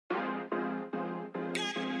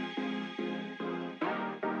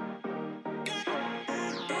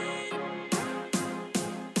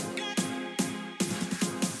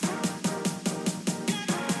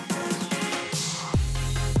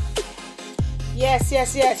Yes,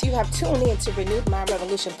 yes, yes. You have tuned in to Renewed Mind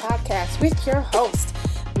Revolution podcast with your host,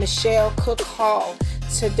 Michelle Cook Hall.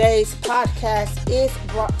 Today's podcast is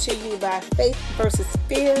brought to you by Faith versus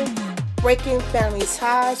Fear, Breaking Family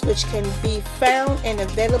Ties, which can be found and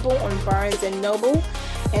available on Barnes & Noble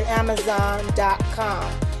and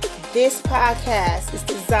Amazon.com. This podcast is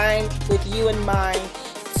designed with you in mind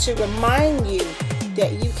to remind you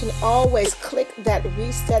that you can always click that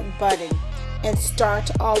reset button and start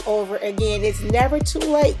all over again. It's never too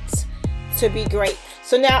late to be great.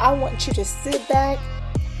 So now I want you to sit back.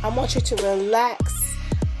 I want you to relax.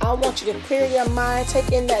 I want you to clear your mind,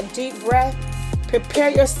 take in that deep breath,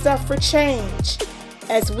 prepare yourself for change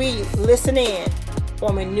as we listen in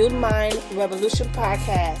on Renewed Mind Revolution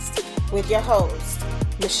podcast with your host,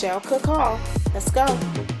 Michelle Cook Hall. Let's go.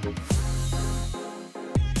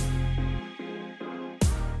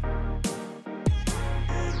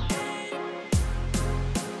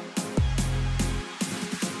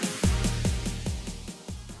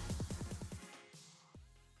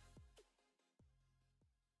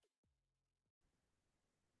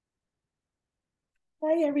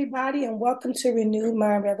 Hey, everybody, and welcome to Renewed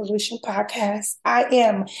Mind Revolution podcast. I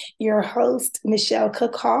am your host, Michelle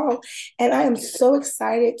Cook Hall, and I am so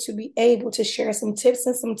excited to be able to share some tips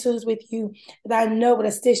and some tools with you that I know will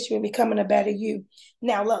assist you in becoming a better you.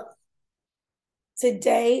 Now, look,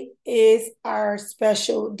 today is our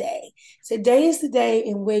special day. Today is the day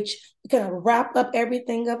in which we're going to wrap up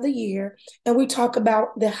everything of the year, and we talk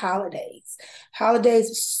about the holidays.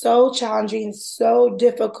 Holidays are so challenging and so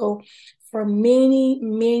difficult for many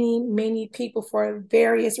people for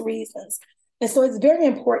various reasons. And so it's very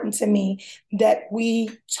important to me that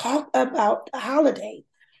we talk about the holiday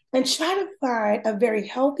and try to find a very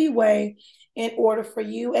healthy way in order for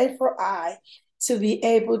you and for I to be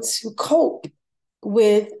able to cope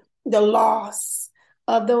with the loss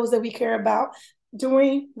of those that we care about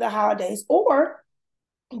during the holidays, or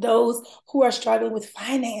those who are struggling with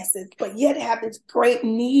finances, but yet have this great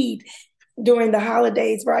need during the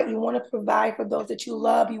holidays, right? You want to provide for those that you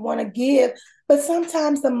love, you want to give, but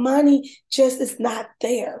sometimes the money just is not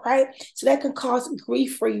there, right? So that can cause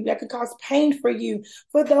grief for you, that can cause pain for you,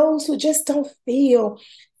 for those who just don't feel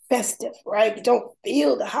festive, right? Don't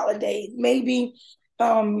feel the holidays. Maybe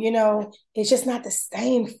it's just not the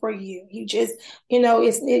same for you. You just, you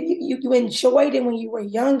enjoyed it when you were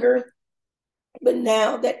younger, but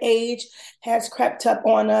now that age has crept up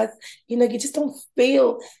on us, you just don't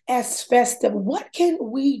feel as festive. What can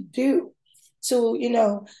we do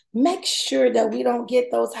to, make sure that we don't get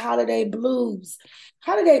those holiday blues?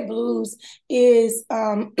 Holiday blues is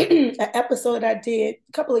an episode that I did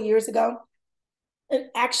a couple of years ago. And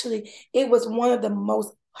actually, it was one of the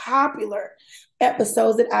most popular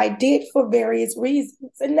episodes that I did for various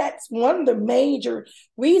reasons. And that's one of the major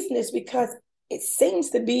reasons is because it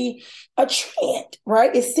seems to be a trend,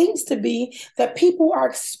 right? It seems to be that people are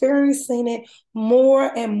experiencing it more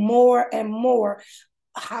and more and more.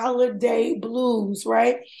 Holiday blues,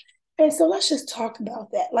 right? And so let's just talk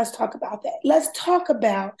about that. Let's talk about that. Let's talk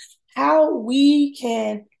about how we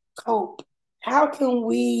can cope. How can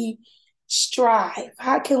we strive?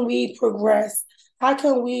 How can we progress? How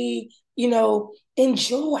can we,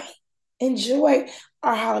 enjoy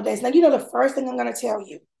our holidays? Now, the first thing I'm going to tell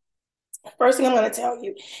you,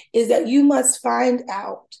 is that you must find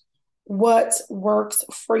out what works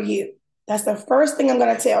for you. That's the first thing I'm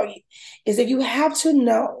going to tell you, is that you have to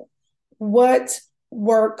know what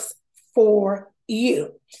works for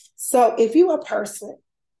you. So if you're a person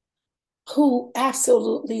who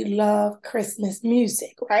absolutely love Christmas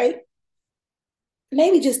music, right?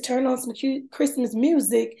 Maybe just turn on some cute Christmas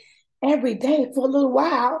music every day for a little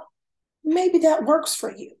while. Maybe that works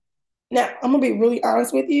for you. Now, I'm going to be really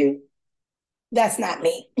honest with you. That's not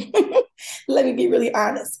me. Let me be really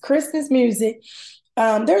honest. Christmas music,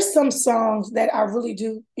 there's some songs that I really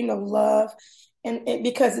do, love, and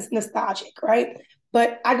because it's nostalgic, right?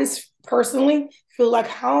 But I just personally feel like,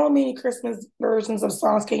 how many Christmas versions of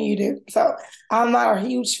songs can you do? So I'm not a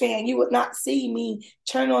huge fan. You would not see me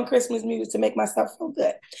turn on Christmas music to make myself feel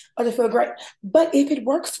good or to feel great. But if it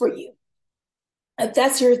works for you, if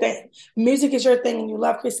that's your thing, music is your thing, and you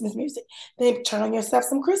love Christmas music, then turn on yourself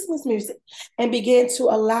some Christmas music and begin to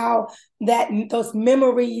allow those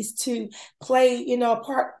memories to play, a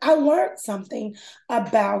part. I learned something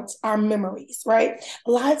about our memories, right?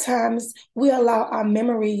 A lot of times we allow our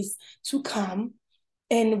memories to come,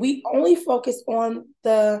 and we only focus on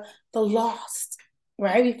the lost,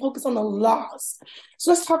 right? We focus on the lost.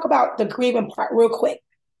 So let's talk about the grieving part real quick.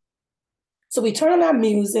 So we turn on our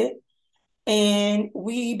music, and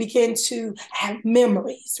we begin to have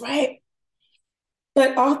memories, right?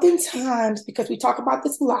 But oftentimes, because we talk about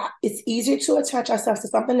this a lot, it's easier to attach ourselves to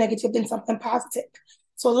something negative than something positive.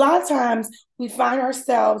 So a lot of times we find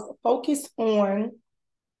ourselves focused on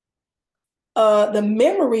the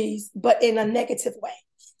memories, but in a negative way.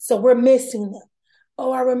 So we're missing them.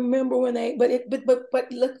 Oh, I remember when they, but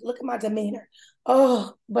look at my demeanor.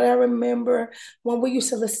 Oh, but I remember when we used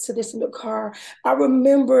to listen to this in the car. I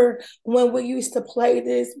remember when we used to play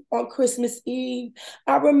this on Christmas Eve.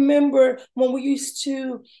 I remember when we used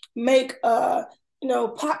to make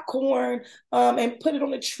popcorn and put it on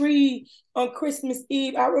the tree on Christmas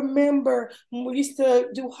Eve. I remember when we used to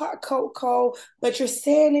do hot cocoa, but you're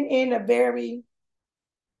saying it in a very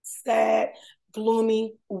sad,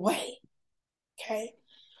 gloomy way. Okay.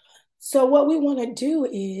 So what we want to do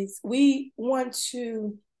is we want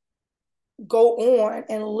to go on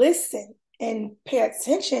and listen and pay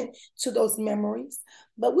attention to those memories,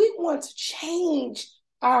 but we want to change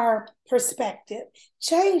our perspective,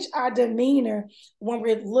 change our demeanor when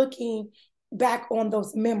we're looking back on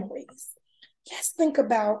those memories. Let's think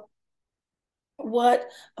about what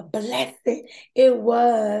a blessing it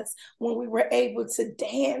was when we were able to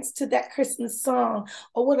dance to that Christmas song,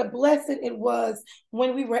 or what a blessing it was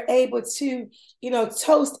when we were able to,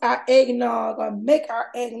 toast our eggnog or make our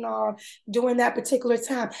eggnog during that particular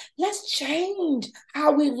time. Let's change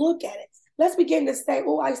how we look at it. Let's begin to say,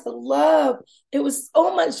 oh, I used to love, it was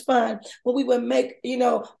so much fun when we would make,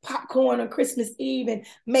 popcorn on Christmas Eve and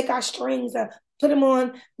make our strings and put them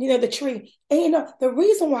on, the tree. And, the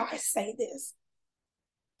reason why I say this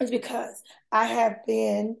is because I have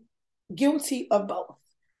been guilty of both.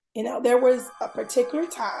 There was a particular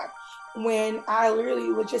time when I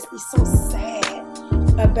literally would just be so sad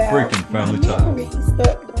about Breaking family ties.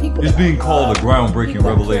 The people It's being called a groundbreaking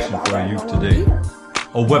revelation for our youth today.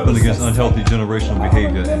 A weapon against unhealthy generational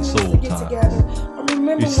behavior and soul ties.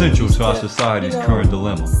 Essential to our society's current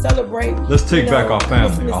dilemma. Let's take back our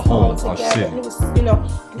family, our home, our city.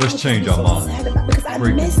 Let's change our minds.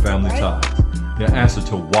 Breaking family ties. The answer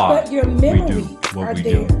to why we do what we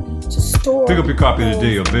do. Pick up your copy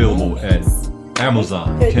today, available at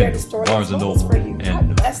Amazon, Kindle, Barnes & Noble,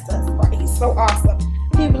 and blessed us, right? He's so awesome.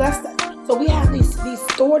 He blessed us. So we have these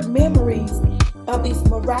stored memories of these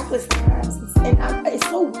miraculous times. And it's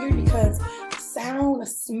so weird because sound, a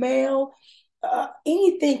smell,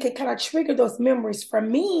 anything can kind of trigger those memories. For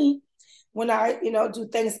me, when I, do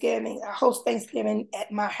Thanksgiving, I host Thanksgiving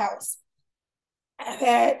at my house. I've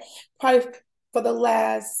had probably for the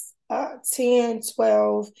last 10,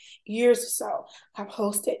 12 years or so, I've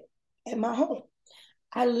hosted at my home.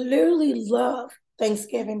 I literally love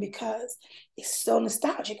Thanksgiving because it's so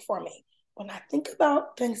nostalgic for me. When I think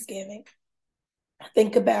about Thanksgiving, I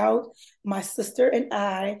think about my sister and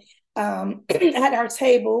I at our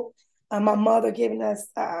table, my mother giving us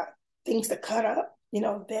things to cut up,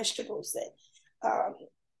 vegetables and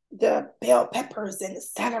the bell peppers and the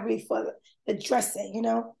celery for the dressing,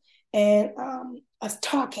 and us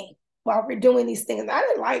talking while we're doing these things. I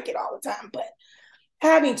didn't like it all the time, but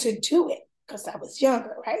having to do it because I was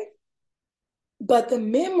younger, right? But the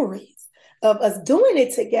memories of us doing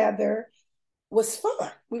it together was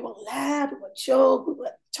fun. We would laugh, we would joke, we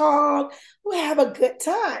would talk, we would have a good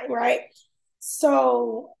time, right?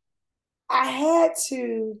 So I had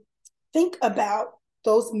to think about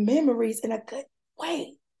those memories in a good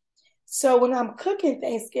way. So when I'm cooking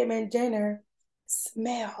Thanksgiving dinner,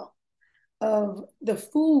 smell of the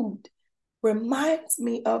food reminds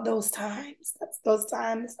me of those times. That's those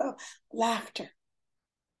times of laughter,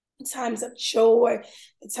 times of joy,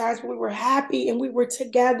 the times when we were happy and we were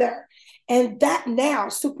together. And that now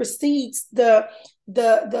supersedes the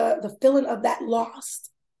feeling of that lost.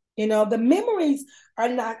 The memories are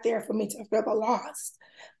not there for me to feel the loss,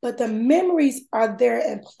 but the memories are there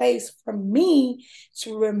in place for me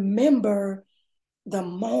to remember the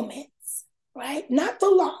moments, right? Not the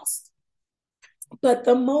lost, but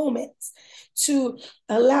the moments, to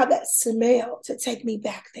allow that smell to take me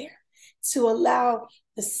back there, to allow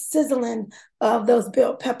the sizzling of those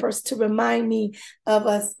bell peppers to remind me of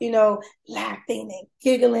us, laughing and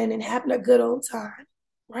giggling and having a good old time,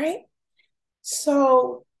 right?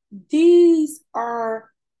 So these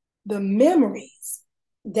are the memories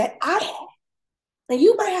that I have. And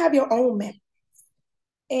you might have your own memories.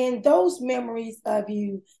 And those memories of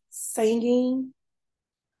you singing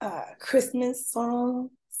Christmas songs,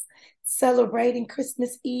 celebrating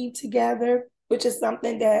Christmas Eve together, which is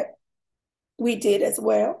something that we did as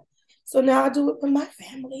well. So now I do it with my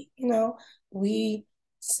family. We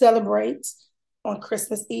celebrate on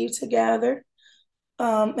Christmas Eve together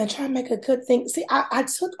and try to make a good thing. See, I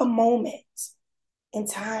took a moment in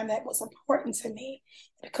time that was important to me.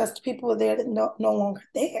 because the people were there that no longer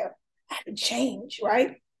there. I had to change,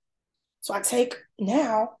 right? So I take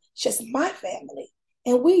now just my family,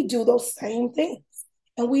 and we do those same things,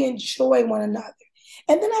 and we enjoy one another.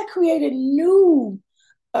 And then I created new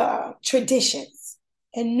traditions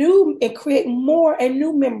and create more and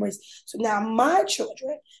new memories. So now my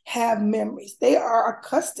children have memories. They are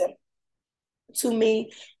accustomed to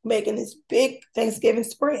me making this big Thanksgiving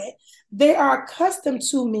spread. They are accustomed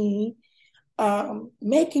to me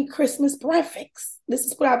making Christmas breakfast. This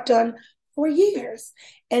is what I've done for years.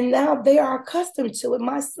 And now they are accustomed to it.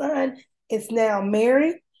 My son is now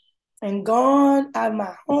married and gone out of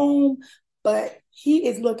my home, but he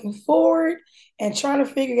is looking forward and trying to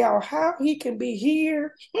figure out how he can be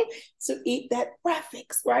here to eat that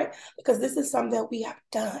breakfast, right? Because this is something that we have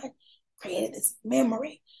done, created this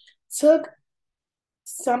memory, took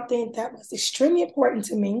something that was extremely important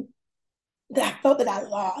to me that I felt that I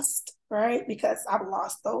lost, right? Because I've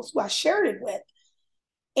lost those who I shared it with.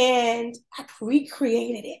 And I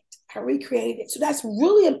recreated it. So that's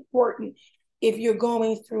really important if you're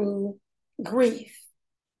going through grief.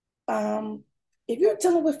 If you're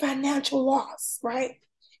dealing with financial loss, right?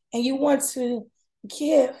 And you want to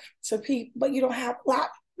give to people, but you don't have a lot.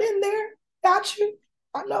 Been there, got you.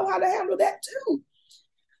 I know how to handle that too.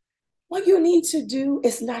 What you need to do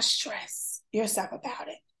is not stress yourself about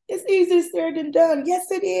it. It's easier said than done.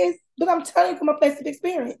 Yes, it is. But I'm telling you from a place of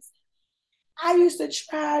experience. I used to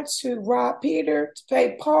try to rob Peter to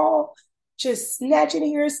pay Paul, just snatching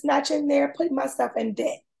here, snatching there, putting myself in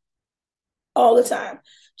debt all the time,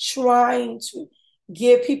 trying to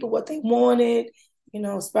give people what they wanted,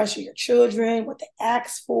 especially your children, what they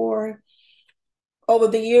asked for. Over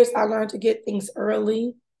the years, I learned to get things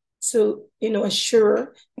early to,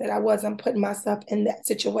 ensure that I wasn't putting myself in that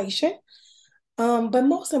situation. But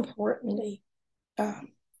most importantly,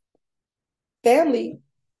 family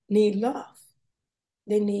need love.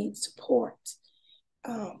 They need support.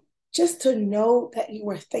 Just to know that you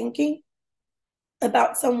were thinking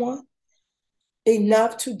about someone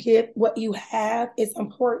enough to give what you have is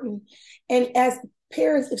important. And as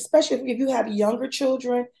parents, especially if you have younger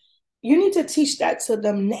children, you need to teach that to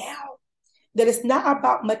them now, that it's not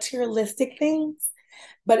about materialistic things,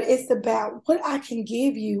 but it's about what I can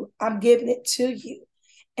give you. I'm giving it to you.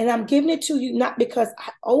 And I'm giving it to you not because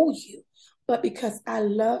I owe you, but because I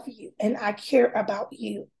love you and I care about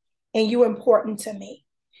you and you're important to me.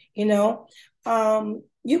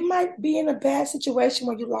 You might be in a bad situation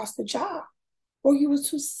where you lost a job or you were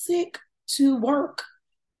too sick to work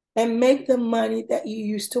and make the money that you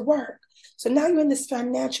used to work. So now you're in this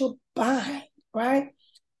financial bind, right?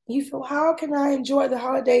 You feel, how can I enjoy the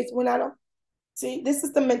holidays when I don't? See, this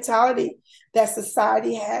is the mentality that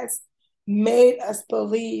society has made us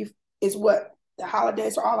believe is what the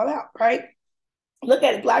holidays are all about, right? Look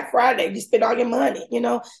at it, Black Friday, you spend all your money,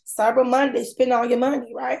 Cyber Monday, spend all your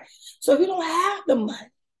money, right? So if you don't have the money,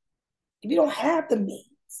 if you don't have the means,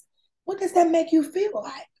 what does that make you feel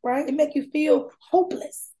like, right? It make you feel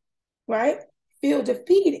hopeless, right? Feel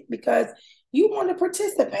defeated because you want to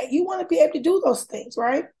participate. You want to be able to do those things,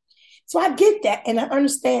 right? So I get that and I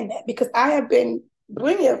understand that because I have been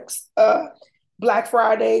plenty of Black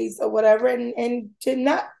Fridays or whatever and did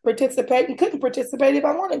not participate and couldn't participate if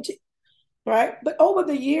I wanted to, right? But over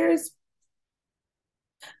the years,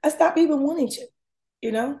 I stopped even wanting to,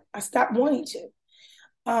 I stopped wanting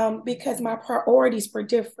to because my priorities were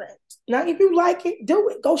different. Now, if you like it, do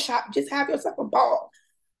it. Go shop. Just have yourself a ball.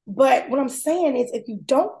 But what I'm saying is if you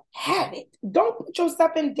don't have it, don't put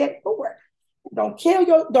yourself in debt for it. Don't kill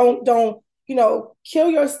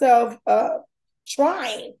yourself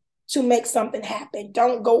trying to make something happen.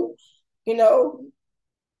 Don't go,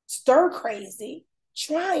 stir crazy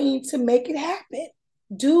trying to make it happen.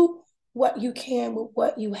 Do what you can with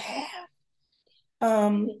what you have.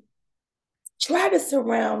 Try to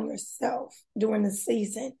surround yourself during the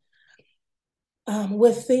season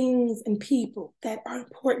with things and people that are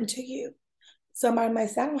important to you. Somebody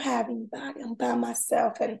might say, I don't have anybody. I'm by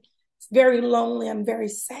myself and it's very lonely. I'm very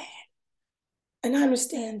sad. And I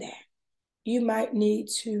understand that. You might need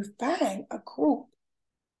to find a group,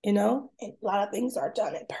 and a lot of things are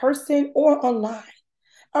done in person or online.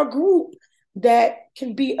 A group that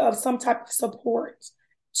can be of some type of support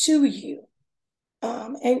to you.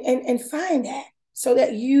 And find that so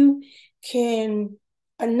that you can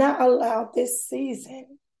not allow this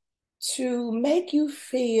season to make you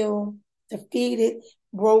feel defeated,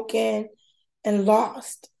 broken, and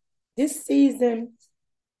lost. This season,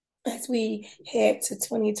 as we head to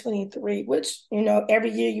 2023, which,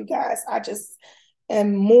 every year, you guys, I just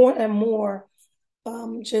am more and more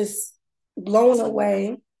just blown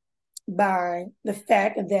away by the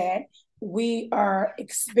fact that we are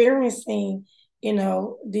experiencing,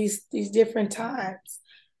 these different times.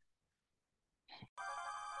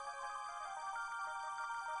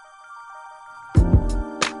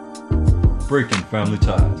 Breaking family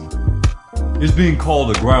ties. It's being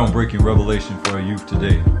called a groundbreaking revelation for our youth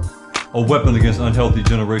today, a weapon against unhealthy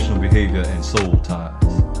generational behavior and soul ties.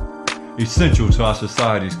 Essential to our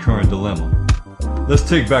society's current dilemma. Let's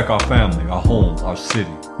take back our family, our home, our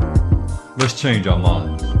city. Let's change our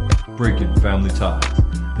minds. Breaking family ties.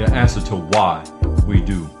 The answer to why we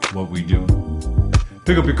do what we do.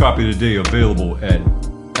 Pick up your copy today, available at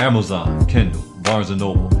Amazon, Kindle, Barnes &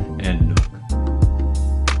 Noble, and Nook.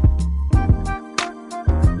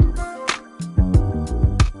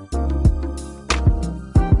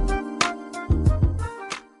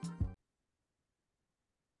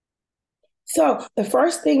 So the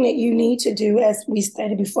first thing that you need to do, as we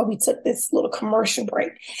stated before we took this little commercial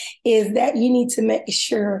break, is that you need to make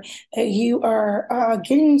sure that you are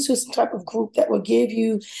getting into some type of group that will give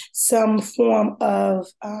you some form of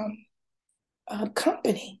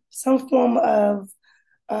company, some form of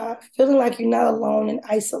feeling like you're not alone and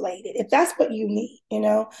isolated, if that's what you need.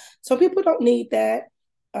 Some people don't need that.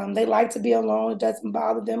 They like to be alone. It doesn't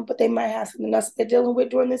bother them, but they might have something else they're dealing with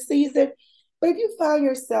during the season. But if you find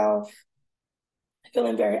yourself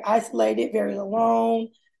feeling very isolated, very alone,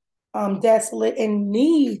 desolate, and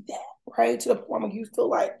need that, right, to the point where you feel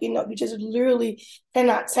like, you just literally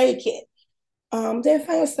cannot take it, then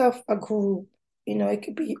find yourself a group. It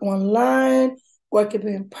could be online or it could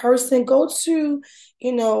be in person. Go to,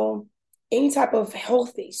 any type of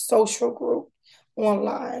healthy social group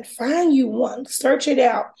online. Find you one, search it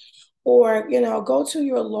out, or, go to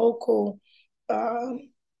your local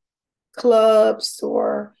clubs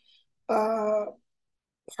or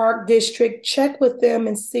park district, check with them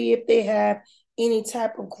and see if they have any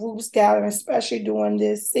type of groups gathering, especially during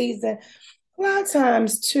this season. A lot of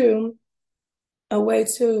times, too, a way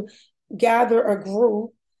to gather a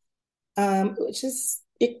group, which is,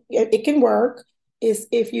 it can work, is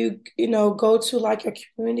if you go to like your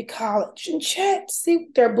community college and check, see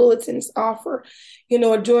what their bulletins offer,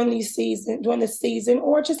 during the season,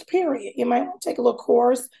 or just period. You might want to take a little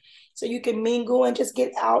course so you can mingle and just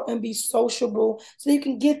get out and be sociable, so you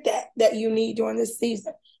can get that you need during this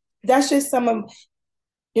season. That's just some of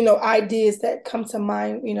ideas that come to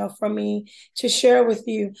mind, for me to share with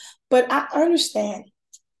you. But I understand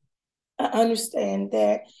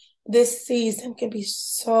that this season can be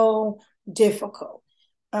so difficult.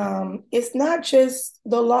 It's not just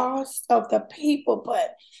the loss of the people,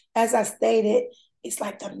 but as I stated, it's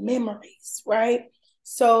like the memories, right?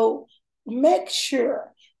 So make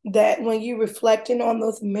sure that when you're reflecting on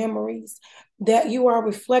those memories, that you are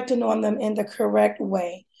reflecting on them in the correct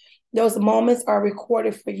way. Those moments are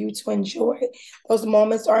recorded for you to enjoy. Those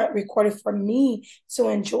moments aren't recorded for me to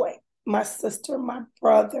enjoy. My sister, my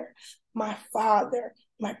brother, my father,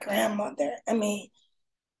 my grandmother. I mean,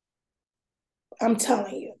 I'm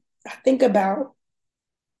telling you, I think about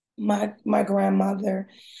my grandmother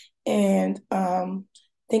and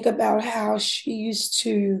think about how she used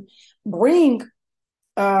to bring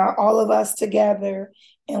all of us together,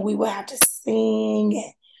 and we would have to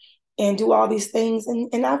sing and do all these things.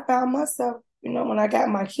 And I found myself, when I got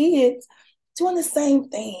my kids, doing the same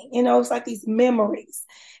thing. It's like these memories.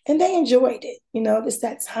 And they enjoyed it, just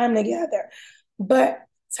that time together. But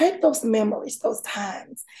take those memories, those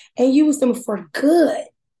times, and use them for good.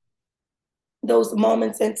 Those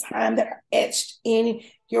moments in time that are etched in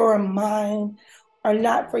your mind are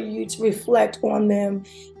not for you to reflect on them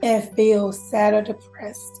and feel sad or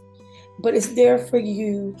depressed, but it's there for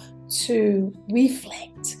you to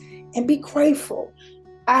reflect and be grateful.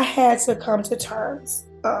 I had to come to terms,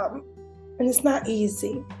 and it's not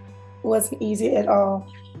easy. It wasn't easy at all,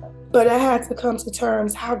 but I had to come to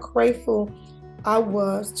terms how grateful I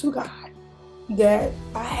was to God that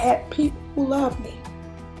I had people who loved me.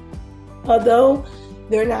 Although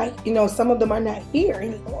they're not, some of them are not here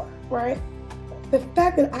anymore, right? The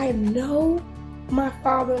fact that I know my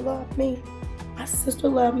father loved me, my sister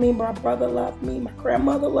loved me, my brother loved me, my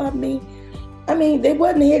grandmother loved me. I mean, they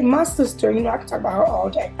wasn't hitting my sister. I can talk about her all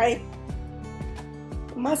day, right?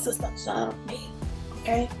 My sister loved me,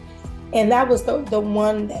 okay? And that was the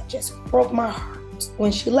one that just broke my heart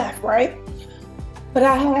when she left, right? But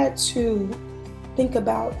I had to think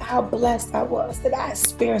about how blessed I was that I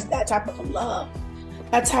experienced that type of love,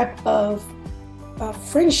 that type of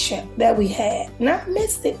friendship that we had. And I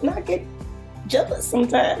missed it, and I get jealous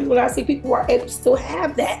sometimes when I see people who are able to still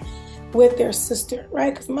have that with their sister,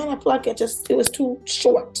 right? Because mine, I feel like it was too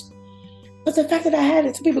short. But the fact that I had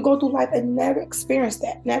it, some people go through life and never experience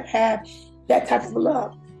that, never have that type of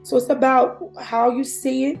love. So it's about how you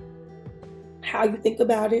see it, how you think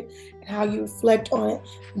about it, and how you reflect on it.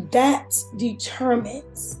 That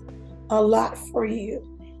determines a lot for you.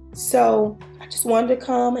 So I just wanted to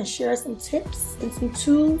come and share some tips and some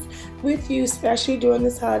tools with you, especially during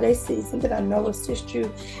this holiday season, that I know will assist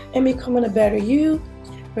you in becoming a better you.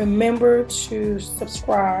 Remember to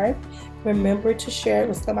subscribe. Remember to share it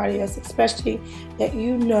with somebody else, especially that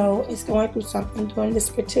you know is going through something during this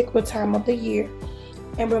particular time of the year.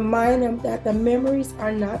 And remind them that the memories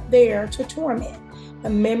are not there to torment. The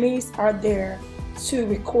memories are there to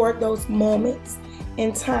record those moments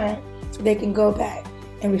in time so they can go back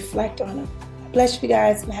and reflect on them. Bless you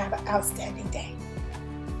guys and have an outstanding day.